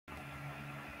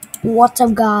What's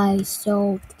up, guys?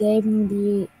 So today I'm gonna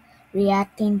be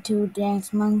reacting to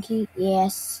Dance Monkey.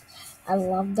 Yes, I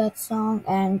love that song.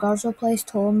 And GARZOPLAYS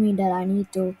told me that I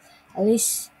need to at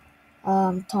least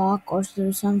talk or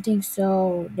do something.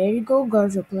 So there you go,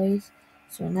 GARZOPLAYS.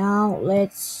 So now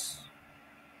let's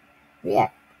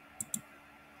react.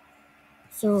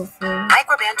 So for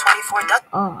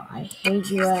oh, I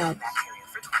hate you ads.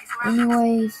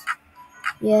 Anyways,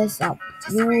 yes,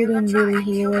 you wouldn't really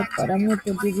hear it, but I'm gonna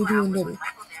put the video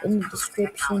in the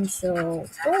description, so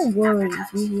don't worry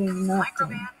if you hear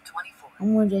nothing.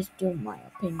 I'm gonna just do my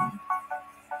opinion.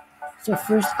 So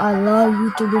first, I love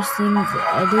YouTubers sings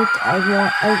edit. I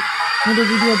made a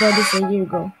video about this a year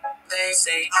ago. They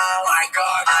say, oh my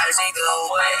God, I see the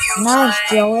way you nice,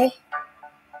 Joey.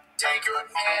 Take your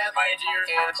hand, my dear,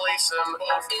 and place them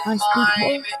both in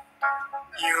mine.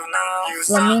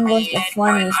 Flamingo's the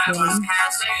funniest one.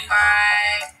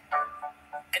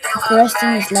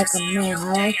 Preston is like a man. I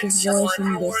like his voice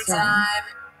in this song.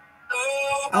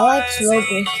 I like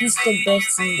Slogo. He's the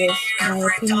best in this, my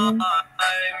opinion.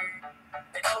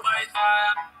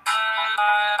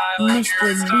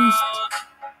 Mr. Beast.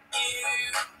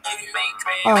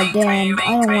 Oh damn! I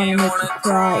don't want to make you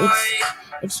cry.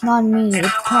 It's not me. It's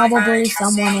probably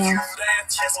someone else.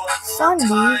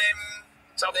 Sunday.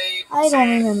 I don't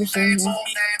remember seeing him.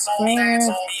 Trainer.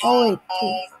 Oh wait,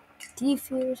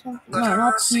 Tifu or something? No,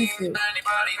 not Tifu.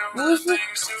 Who is it?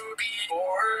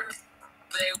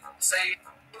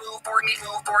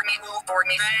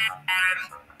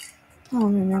 I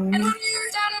don't remember him.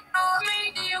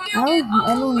 I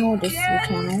don't know this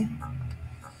channel.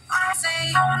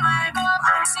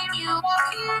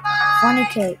 Funny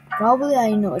cake. Probably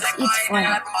I know. It's funny.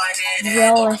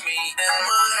 Jealous.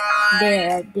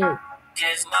 There, I did.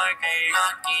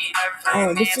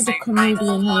 Oh, this is a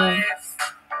comedian here.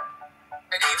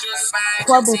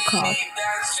 Quabblecop,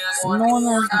 known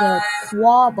as the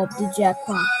Quab of the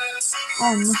Japan.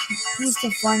 Oh no, he's so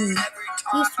funny.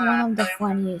 He's one of the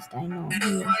funniest I know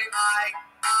here.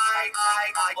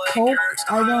 Pope,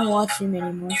 I don't watch him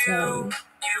anymore, sorry.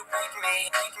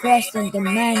 Preston, the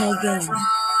man again.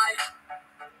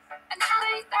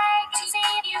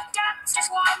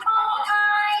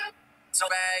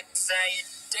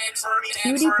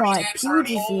 PewDiePie, Pewd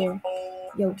is here.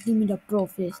 Yo, give me the pro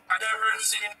fist.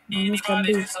 Mr.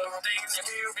 Beast.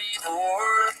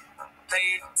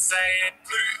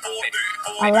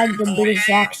 I like the British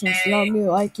accents. Love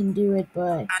you, I can do it,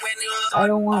 but I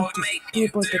don't want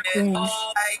people to cringe.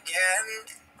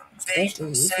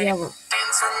 Especially if you have a...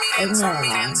 Like, never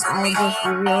mind. I'll just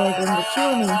reveal it in the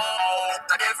Q&A.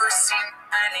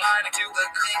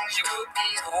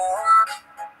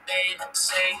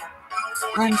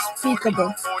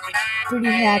 Unspeakable.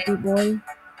 Pretty happy, boy.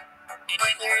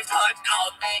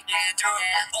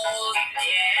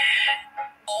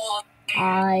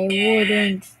 I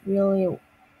wouldn't really...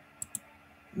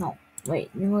 No, wait,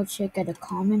 you will check at the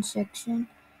comment section.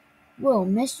 Well,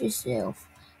 miss yourself.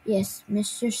 Yes,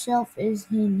 miss yourself is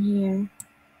in here.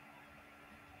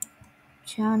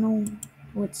 Channel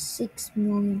with 6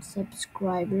 million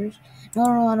subscribers.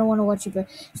 No, I don't want to watch it, but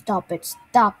stop it.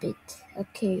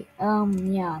 Okay,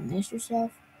 yeah, miss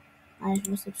yourself. I just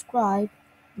will subscribe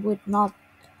with not,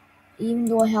 even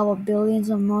though I have a billions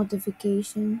of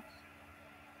notifications.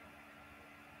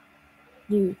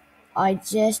 Dude, I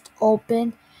just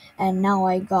opened and now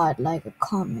I got like a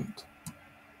comment.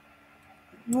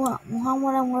 How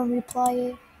would I want to reply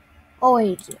it? Oh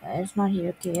wait, it's not here.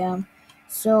 Okay,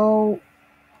 so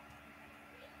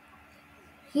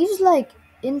he's like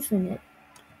infinite.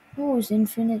 Who is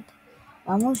infinite?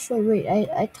 I'm not sure. Wait,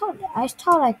 I thought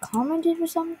I commented or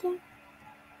something.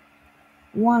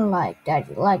 One like that,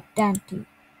 you like Dante.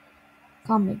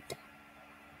 Comment that.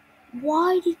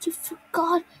 Why did you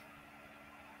forgot?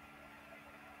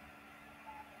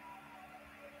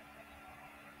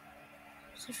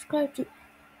 Subscribe to.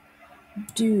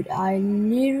 Dude, I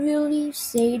literally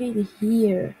said it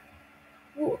here.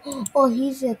 Oh,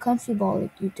 he's a country baller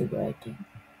YouTuber, I think.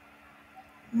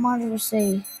 Might as well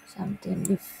say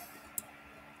something if.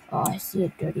 Oh, I see a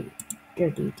dirty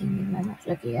thing in my mouth.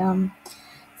 Okay,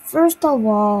 first of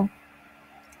all,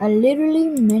 I literally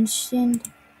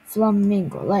mentioned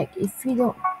flamingo. Like, if you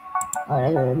don't, I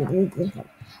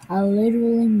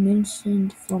literally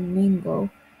mentioned flamingo.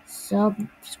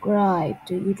 Subscribe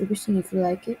to YouTube Sing if you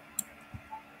like it.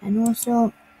 And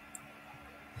also,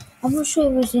 I'm not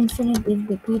sure if it's infinite with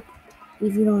the people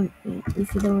if you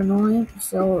don't know him.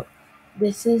 So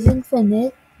this is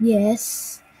infinite.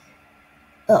 Yes.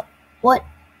 Oh, what?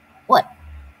 What?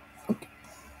 Okay.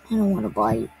 I don't want to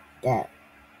buy that.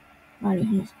 Not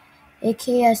even.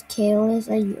 AKS Kalis.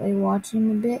 I watch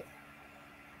him a bit.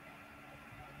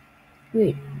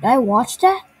 Wait, did I watch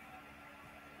that?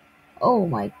 Oh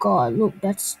my god, look,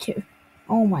 that's scary.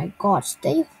 Oh my god,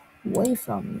 stay away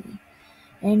from me.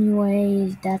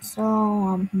 Anyways, that's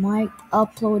all. I might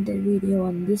upload the video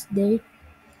on this date,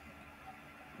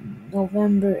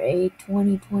 November 8th,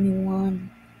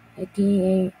 2021,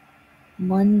 aka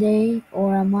Monday,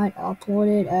 or I might upload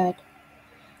it at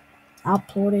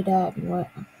what,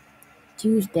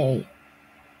 Tuesday.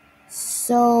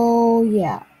 So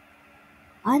yeah,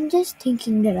 I'm just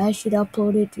thinking that I should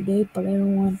upload it today, but I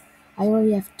don't want. I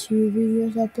already have 2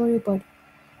 videos uploaded, but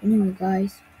anyway,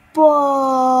 guys, bye.